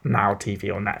like Now TV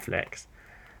or Netflix.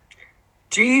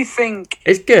 Do you think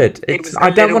it's good?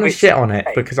 I don't want to shit on it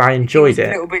because I enjoyed it.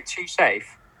 A little bit too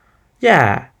safe.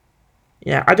 Yeah.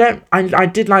 I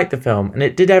did like the film, and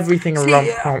it did everything a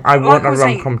rom-com I want a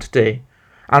rom-com to do.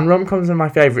 And rom-coms are my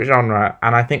favourite genre,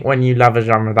 and I think when you love a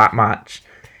genre that much,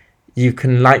 you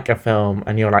can like a film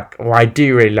and you're like, oh, I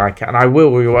do really like it, and I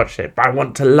will rewatch it, but I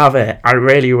want to love it. I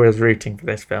really was rooting for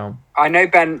this film. I know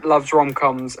Ben loves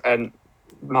rom-coms and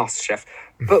MasterChef,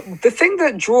 but the thing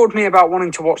that drew me about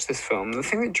wanting to watch this film, the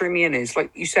thing that drew me in is,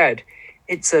 like you said,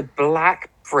 it's a black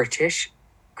British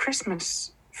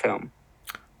Christmas film.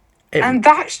 And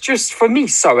that's just, for me,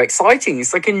 so exciting.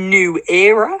 It's like a new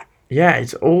era. Yeah,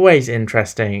 it's always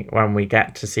interesting when we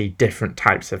get to see different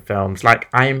types of films. Like,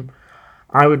 I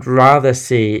would rather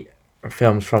see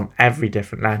films from every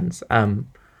different lens.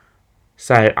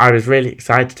 So I was really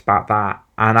excited about that.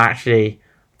 And actually,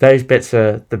 those bits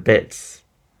are the bits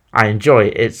I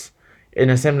enjoy. It's in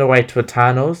a similar way to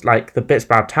Eternals. Like, the bits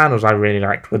about Eternals I really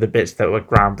liked were the bits that were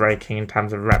groundbreaking in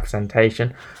terms of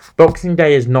representation. Boxing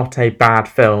Day is not a bad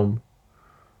film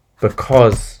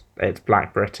because it's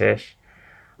black British.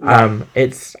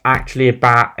 It's actually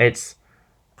it's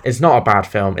not a bad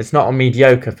film. It's not a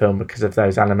mediocre film because of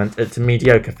those elements. It's a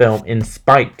mediocre film in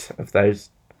spite of those.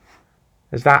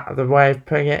 Is that the way of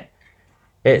putting it?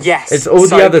 Yes. It's all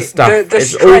the other stuff.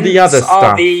 It's all the other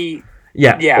stuff.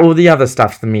 All the other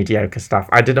stuff's the mediocre stuff.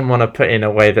 I didn't want to put in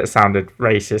a way that sounded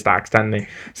racist accidentally,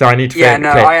 so I need to. Yeah,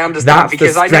 no, clear. I understand. That's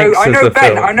because I know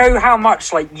Ben. film. I know how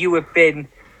much you have been.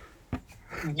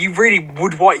 You really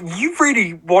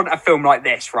want a film like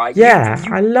this, right? Yeah,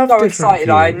 I love so different excited. views.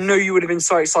 I know you would have been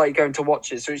so excited going to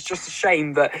watch it. So it's just a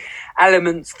shame that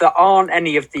elements that aren't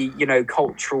any of the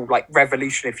cultural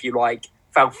revolution, if you like,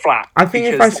 fell flat. I think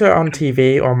if I saw it on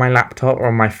TV or on my laptop or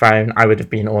on my phone, I would have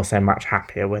been also much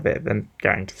happier with it than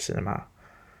going to the cinema.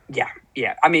 Yeah.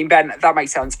 I mean, Ben, that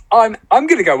makes sense. I'm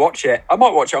gonna go watch it. I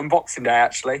might watch it on Boxing Day,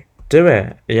 actually. Do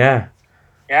it, yeah.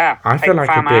 Yeah. I feel like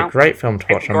it'd be a great film to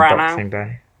watch on Boxing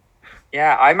Day.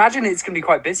 Yeah, I imagine it's going to be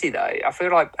quite busy, though. I feel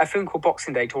like a film called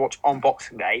Boxing Day to watch on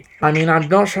Boxing Day. I mean, I'm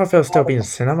not sure if it'll still be in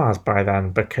cinemas by then,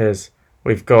 because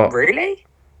we've got... Really?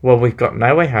 Well, we've got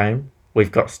No Way Home,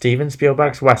 we've got Steven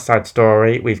Spielberg's West Side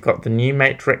Story, we've got the new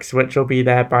Matrix, which will be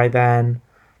there by then.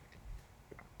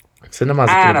 Cinemas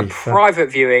and a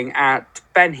private viewing at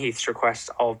Ben Heath's request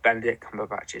of Benedict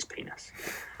Cumberbatch's penis.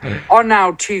 On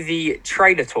now to the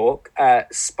trailer talk,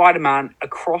 Spider-Man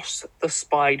Across the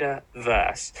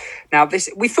Spider-Verse. Now,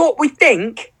 we thought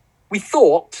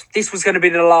this was going to be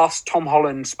the last Tom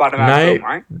Holland Spider-Man film,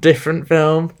 right? Different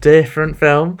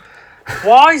film.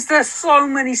 Why is there so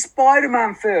many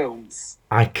Spider-Man films?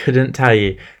 I couldn't tell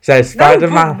you. So No,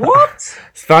 Spider-Man, but what?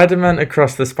 Spider-Man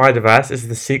Across the Spider-Verse is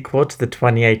the sequel to the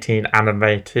 2018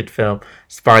 animated film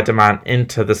Spider-Man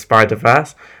Into the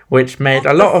Spider-Verse, which made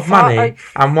a lot of money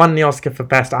and won the Oscar for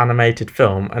Best Animated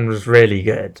Film and was really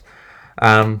good.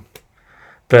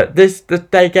 But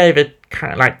they gave it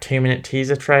kind of like 2-minute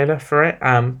teaser trailer for it.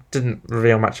 Didn't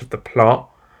reveal much of the plot.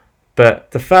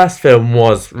 But the first film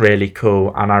was really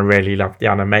cool, and I really loved the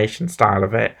animation style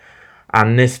of it.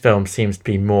 And this film seems to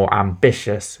be more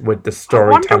ambitious with the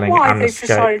storytelling I wonder why and the they've scope.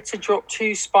 decided to drop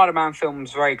 2 Spider-Man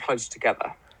films very close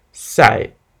together. So,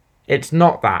 it's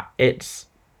not that. It's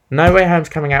No Way Home's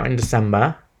coming out in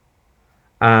December,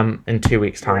 in 2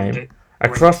 weeks' time.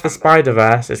 Across the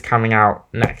Spider-Verse is coming out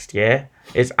next year.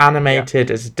 It's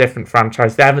animated, it's a different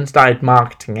franchise. They haven't started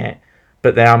marketing it,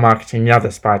 but they are marketing the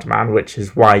other Spider-Man, which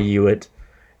is why you would...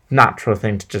 natural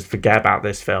thing to just forget about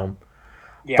this film.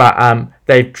 Yeah. But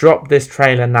they've dropped this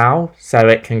trailer now, so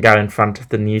it can go in front of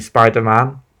the new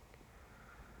Spider-Man.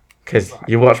 Because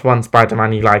you watch one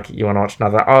Spider-Man, you like it, you want to watch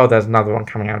another. Oh, there's another one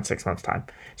coming out in 6 months' time.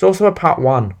 It's also a part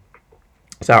 1.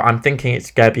 So I'm thinking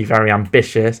it's going to be very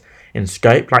ambitious in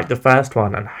scope like the first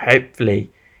one, and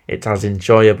hopefully it's as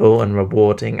enjoyable and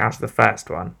rewarding as the first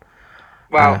one.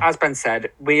 Well, as Ben said,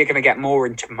 we are going to get more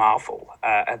into Marvel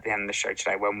at the end of the show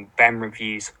today when Ben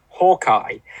reviews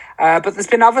Hawkeye. But there's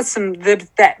been there has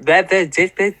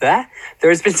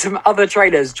been some other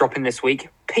trailers dropping this week.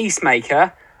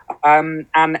 Peacemaker and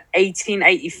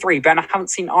 1883. Ben, I haven't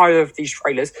seen either of these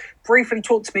trailers. Briefly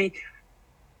talk to me.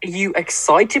 Are you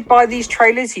excited by these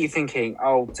trailers? Are you thinking,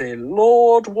 oh dear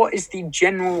Lord, what is the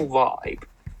general vibe?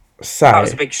 So that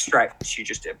was a big stretch you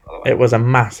just did, by the way. It was a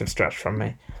massive stretch from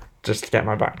me, just to get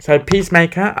my back. So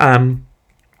Peacemaker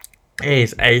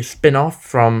is a spin-off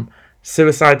from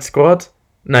Suicide Squad.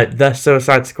 No, The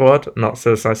Suicide Squad, not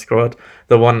Suicide Squad.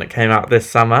 The one that came out this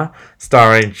summer,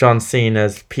 starring John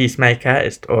Cena's Peacemaker.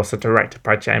 It's also directed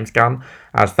by James Gunn,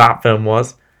 as that film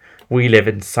was. We live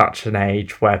in such an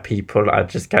age where people are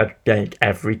just getting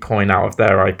every coin out of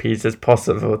their IPs as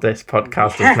possible. This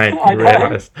podcast has made me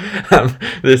realise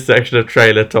this section of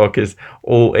trailer talk is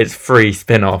it's free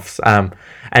spin-offs.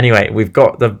 Anyway, we've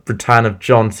got the return of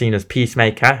John Cena's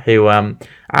Peacemaker, who,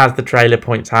 as the trailer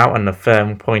points out and the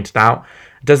film pointed out,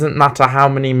 doesn't matter how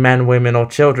many men, women or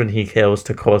children he kills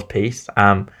to cause peace.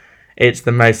 It's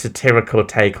the most satirical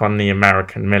take on the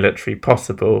American military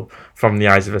possible from the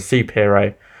eyes of a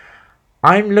superhero.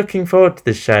 I'm looking forward to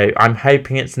this show. I'm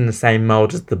hoping it's in the same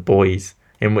mould as The Boys,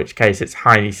 in which case it's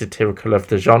highly satirical of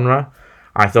the genre.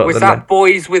 I thought was that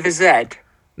Boys with a Z?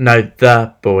 No,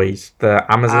 The Boys, the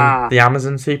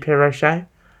Amazon superhero show.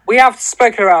 We have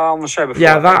spoken about it on the show before.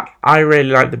 Yeah, I really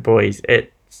like The Boys.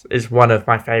 It's one of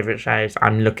my favourite shows.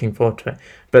 I'm looking forward to it.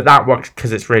 But that works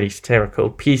because it's really satirical.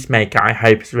 Peacemaker, I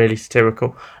hope, is really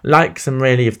satirical. Like some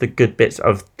really of the good bits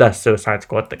of The Suicide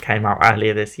Squad that came out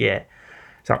earlier this year.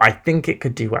 So I think it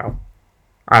could do well.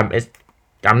 I'm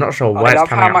not sure where it's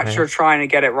coming out. I love how much you're trying to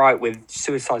get it right with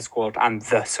Suicide Squad and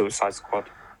The Suicide Squad.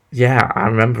 Yeah, I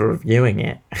remember reviewing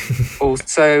it.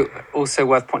 also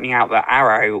worth pointing out that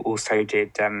Arrow also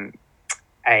did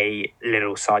a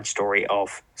little side story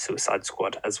of Suicide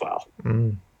Squad as well.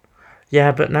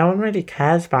 Yeah, but no one really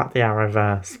cares about the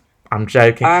Arrowverse. I'm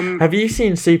joking. Have you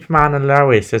seen Superman and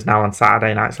Lois is now on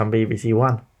Saturday nights on BBC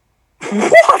One?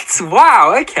 What?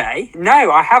 Wow, okay.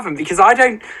 No, I haven't, because I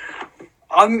gave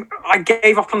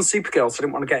up on Supergirl, so I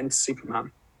didn't want to get into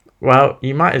Superman. Well,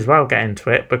 you might as well get into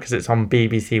it because it's on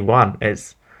BBC One.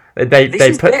 It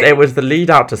was the lead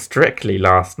out to Strictly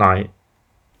last night.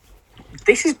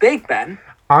 This is big, Ben.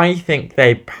 I think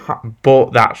they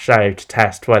bought that show to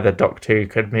test whether Doctor Who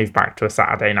could move back to a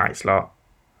Saturday night slot.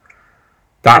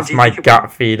 That's my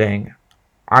gut feeling.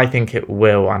 I think it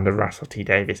will under Russell T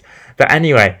Davies. But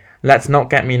anyway, let's not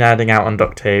get me nerding out on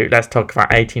Doctor Who. Let's talk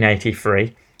about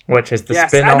 1883, which is the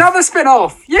spin-off. Another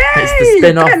spin-off! Yay! It's the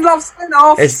spin-off. Ben loves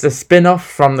spin-offs! It's the spin-off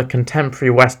from the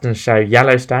contemporary Western show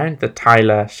Yellowstone, the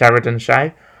Tyler Sheridan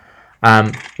show,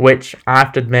 which I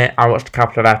have to admit I watched a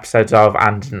couple of episodes of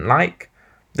and didn't like.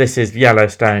 This is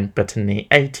Yellowstone, but in the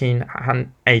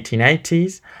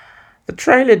 1880s. The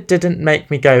trailer didn't make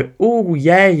me go, ooh,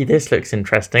 yay, this looks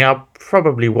interesting. I'll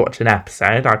probably watch an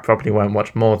episode. I probably won't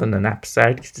watch more than an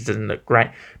episode because it doesn't look great.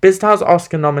 But it stars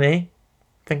Oscar nominee,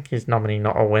 I think he's nominee,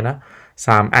 not a winner,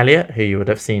 Sam Elliott, who you would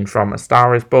have seen from A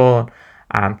Star Is Born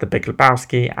and The Big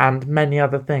Lebowski and many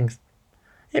other things.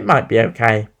 It might be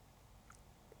okay.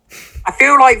 I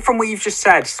feel like from what you've just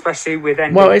said, especially with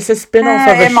ending... Well, it's a spin-off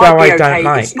of a show I don't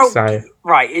like, so...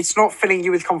 Right, it's not filling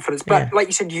you with confidence, but like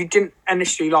you said, you didn't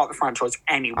initially like the franchise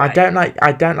anyway. I don't like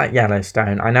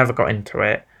Yellowstone. I never got into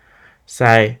it.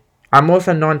 So, I'm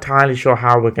also not entirely sure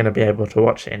how we're going to be able to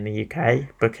watch it in the UK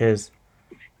because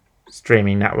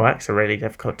streaming networks are really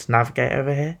difficult to navigate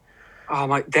over here. Oh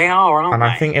my, they are, aren't And they?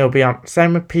 I think it'll be on.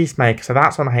 Same with Peacemaker, so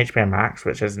that's on HBO Max,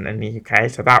 which isn't in the UK,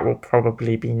 so that will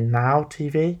probably be Now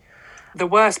TV. The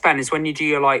worst, Ben, is when you do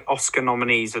your like Oscar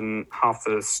nominees and half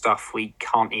the stuff we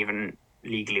can't even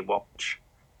legally watch.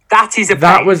 That is a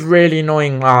That pain. was really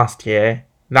annoying last year.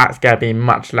 That's going to be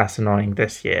much less annoying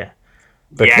this year.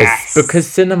 Because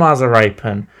cinemas are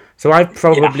open. So I've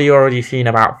probably already seen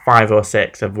about 5 or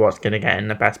 6 of what's going to get in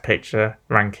the Best Picture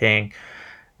ranking.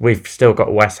 We've still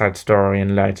got West Side Story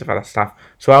and loads of other stuff.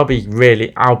 So I'll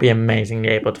be amazingly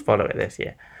able to follow it this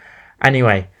year.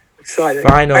 Anyway, exciting.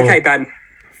 Final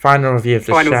review of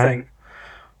the Final show. thing.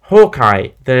 Hawkeye,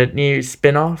 the new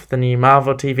spin-off, the new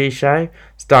Marvel TV show,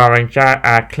 starring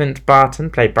Clint Barton,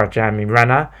 played by Jeremy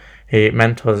Renner, who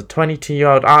mentors a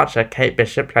 22-year-old archer, Kate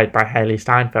Bishop, played by Hailey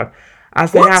Steinfeld,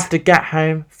 as they have to get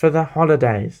home for the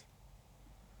holidays.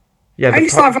 Yeah, Hailey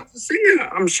Steinfeld, the singer.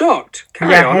 I'm shocked.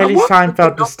 Hailey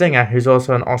Steinfeld, the singer, who's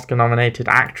also an Oscar-nominated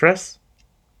actress.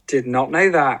 Did not know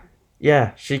that.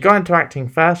 Yeah, she got into acting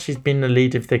first. She's been the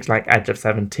lead of things like Edge of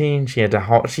 17. She was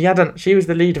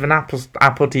the lead of an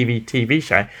Apple TV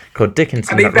show called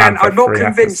Dickinson. I mean, Ben, I'm not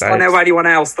convinced I know anyone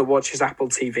else that watches Apple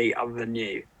TV other than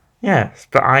you. Yes,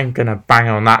 but I'm gonna bang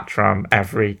on that drum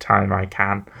every time I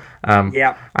can.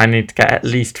 Yeah. I need to get at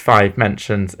least 5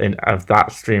 mentions of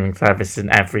that streaming service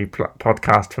in every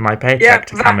podcast for my paycheck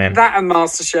to come in. That and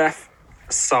MasterChef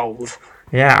sold.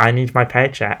 Yeah, I need my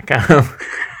paycheck.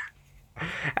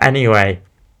 Anyway,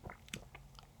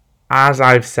 as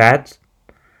I've said,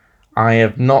 I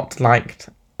have not liked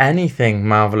anything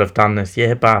Marvel have done this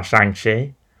year bar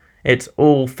Shang-Chi. It's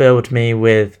all filled me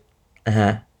with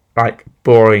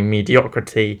boring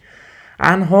mediocrity,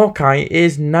 and Hawkeye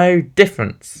is no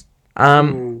difference.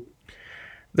 The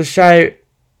show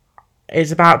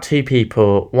is about 2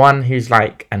 people, one who's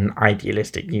like an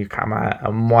idealistic newcomer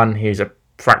and one who's a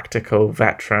practical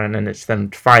veteran, and it's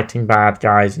them fighting bad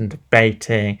guys and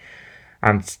debating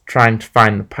and trying to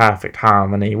find the perfect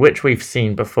harmony, which we've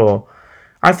seen before.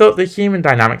 I thought the human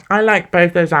dynamics, I like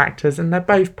both those actors and they're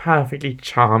both perfectly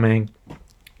charming,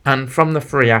 and from the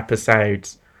 3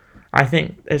 episodes I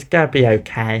think it's gonna be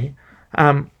okay.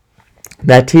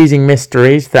 They're teasing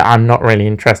mysteries that I'm not really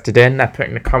interested in. They're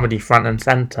putting the comedy front and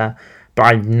centre, but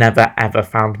I've never ever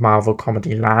found Marvel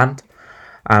comedy land.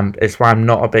 It's why I'm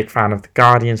not a big fan of the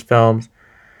Guardians films.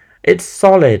 It's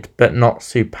solid, but not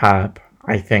superb,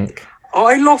 I think.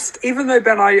 I lost, even though,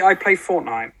 Ben, I play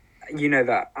Fortnite, you know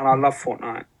that, and I love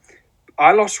Fortnite.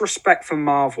 I lost respect for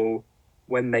Marvel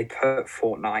when they put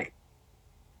Fortnite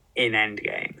in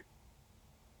Endgame.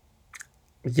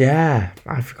 Yeah,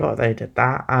 I forgot they did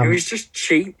that. It was just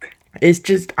cheap. It's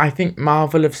just, I think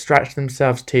Marvel have stretched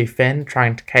themselves too thin,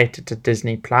 trying to cater to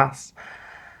Disney Plus.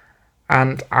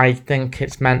 And I think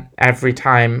it's meant every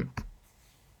time...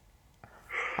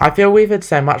 I feel we've had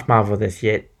so much Marvel this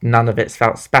year, none of it's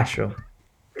felt special.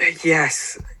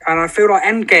 Yes, and I feel like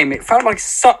Endgame, it felt like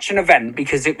such an event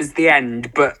because it was the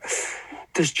end, but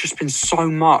there's just been so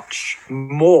much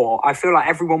more. I feel like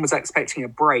everyone was expecting a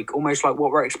break, almost like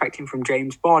what we're expecting from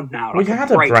James Bond now. Like we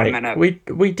had a break.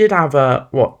 We did have a,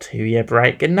 2-year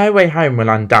break? And No Way Home will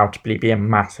undoubtedly be a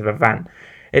massive event.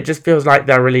 It just feels like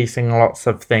they're releasing lots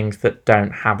of things that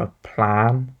don't have a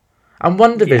plan. And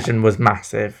WandaVision was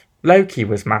massive. Loki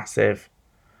was massive.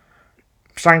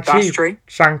 Shang-Chi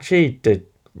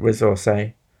was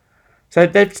also. So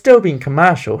they've still been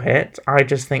commercial hits. I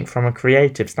just think from a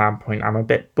creative standpoint, I'm a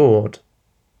bit bored.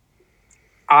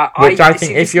 I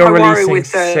think if you're releasing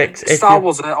 6... Star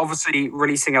Wars are obviously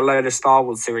releasing a load of Star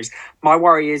Wars series. My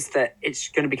worry is that it's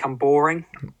going to become boring.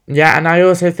 Yeah, and I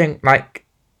also think, like,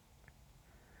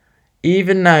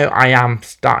 even though I am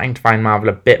starting to find Marvel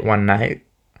a bit one note,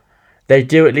 they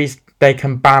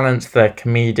can balance the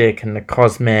comedic and the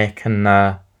cosmic and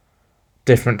the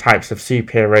different types of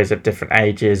superheroes of different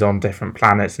ages on different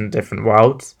planets and different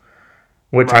worlds,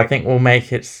 which I think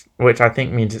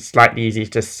means it's slightly easier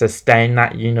to sustain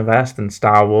that universe than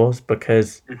Star Wars,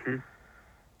 because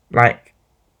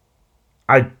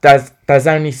there's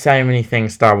only so many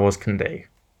things Star Wars can do.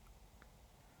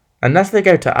 Unless they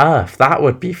go to Earth, that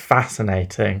would be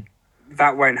fascinating.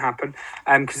 That won't happen,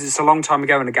 because it's a long time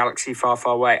ago in a galaxy far,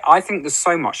 far away. I think there's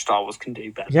so much Star Wars can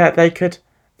do, Ben. Yeah, they could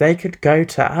go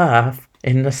to Earth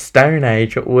in the Stone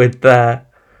Age with their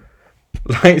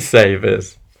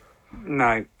lightsabers.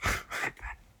 No,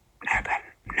 Ben.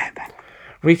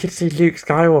 We could see Luke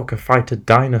Skywalker fight a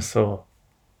dinosaur.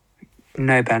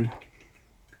 No, Ben.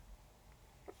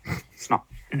 It's not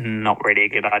really a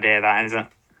good idea, that, is it?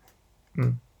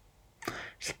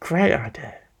 It's a great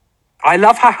idea. I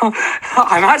love how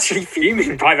I'm actually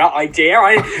fuming by that idea.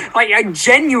 I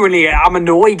genuinely am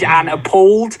annoyed and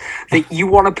appalled that you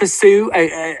want to pursue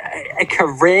a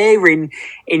career in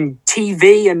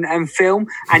TV and film,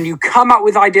 and you come up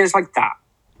with ideas like that.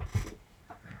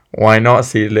 Why not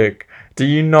see Luke? Do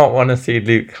you not want to see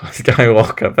Luke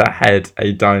Skywalker behead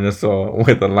a dinosaur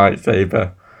with a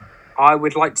lightsaber? I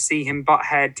would like to see him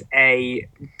butthead a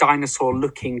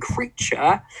dinosaur-looking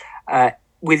creature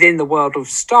within the world of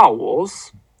Star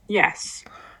Wars. Yes.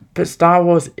 But Star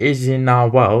Wars is in our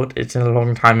world. It's a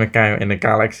long time ago in a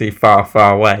galaxy far,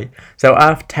 far away. So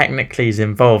Earth technically is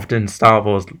involved in Star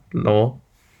Wars lore.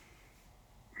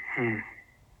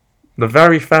 The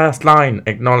very first line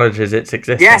acknowledges its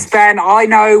existence. Yes, Ben, I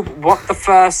know what the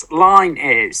first line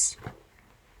is,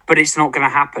 but it's not going to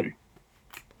happen.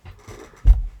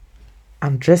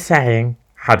 I'm just saying,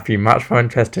 I'd be much more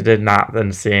interested in that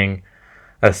than seeing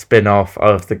a spin-off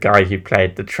of the guy who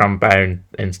played the trombone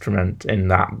instrument in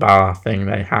that bar thing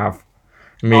they have.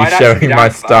 Me showing my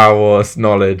Star Wars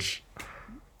knowledge.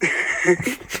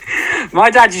 My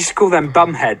dad used to call them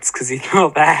bumheads because he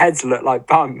thought their heads looked like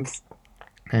bums.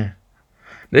 Yeah.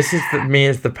 This is me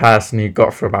as the person who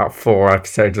got for about 4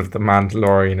 episodes of The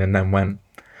Mandalorian and then went,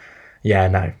 yeah,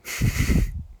 no.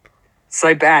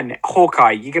 So, Ben,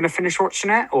 Hawkeye, you going to finish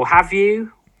watching it? Or have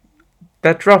you?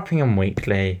 They're dropping them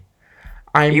weekly.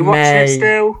 Are you watching it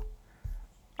still?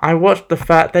 I watched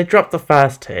they dropped the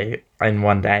first 2 in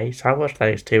one day, so I watched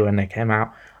those 2 when they came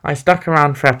out. I stuck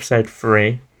around for episode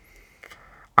 3.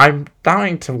 I'm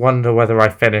starting to wonder whether I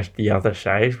finished the other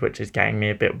shows, which is getting me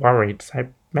a bit worried, so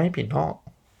maybe not.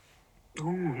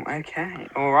 Oh, okay.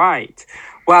 All right.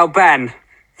 Well, Ben,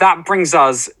 that brings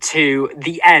us to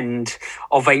the end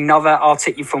of another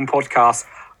Articulate Film podcast.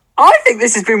 I think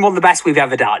this has been one of the best we've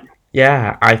ever done.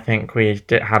 Yeah, I think we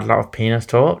had a lot of penis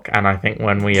talk, and I think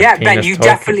when we have Ben, you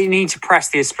definitely need to press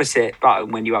the explicit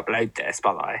button when you upload this,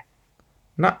 by the way.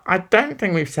 No, I don't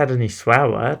think we've said any swear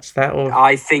words. They're all...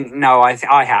 I think, no,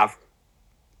 I have.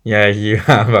 Yeah, you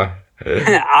have. I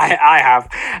have.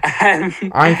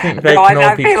 I think they can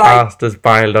all be classed as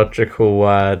biological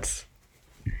words.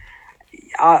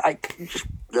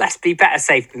 Let's be better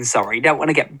safe than sorry. Don't want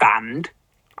to get banned.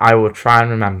 I will try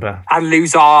and remember. And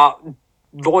lose our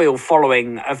loyal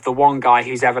following of the one guy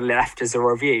who's ever left us a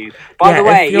review. By the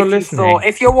way,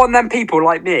 if you're one of them people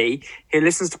like me who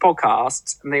listens to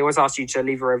podcasts and they always ask you to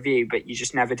leave a review, but you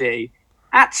just never do,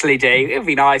 actually do. It'd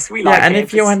be nice. We like it. Yeah, and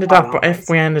if we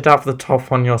ended up the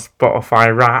top on your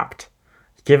Spotify Wrapped,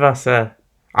 give us a...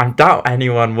 I doubt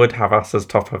anyone would have us as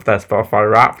top of their Spotify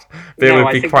Wrapped. But it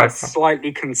would be quite that's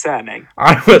slightly concerning.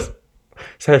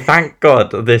 So thank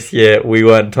God this year we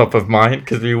weren't top of mind,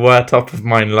 because we were top of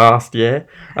mind last year,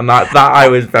 and that I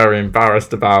was very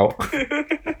embarrassed about.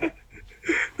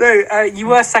 No, you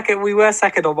were second. We were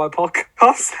second on my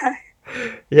podcast.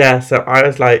 Yeah, so I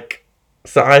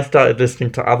started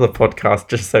listening to other podcasts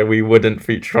just so we wouldn't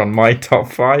feature on my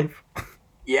top 5.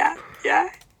 Yeah.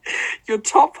 Your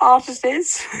top artist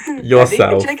is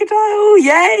yourself. Oh,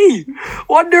 yay!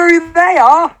 Wonder who they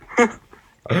are.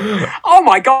 Oh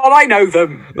my God, I know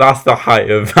them. That's the height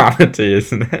of vanity,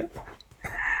 isn't it?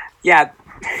 Yeah,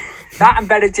 that and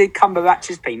Benedict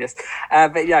Cumberbatch's penis.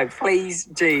 But please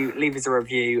do leave us a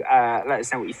review. Let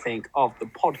us know what you think of the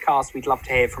podcast. We'd love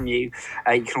to hear from you.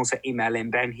 You can also email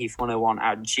in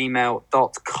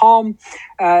benheath101@gmail.com.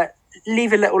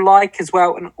 Leave a little like as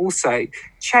well, and also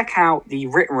check out the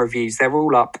written reviews. They're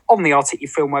all up on the Articulate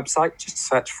Film website. Just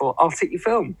search for Articulate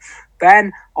Film.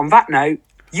 Ben, on that note,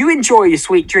 you enjoy your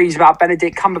sweet dreams about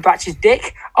Benedict Cumberbatch's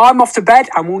dick. I'm off to bed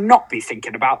and will not be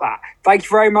thinking about that. Thank you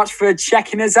very much for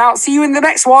checking us out. See you in the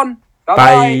next one. Bye-bye.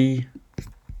 Bye.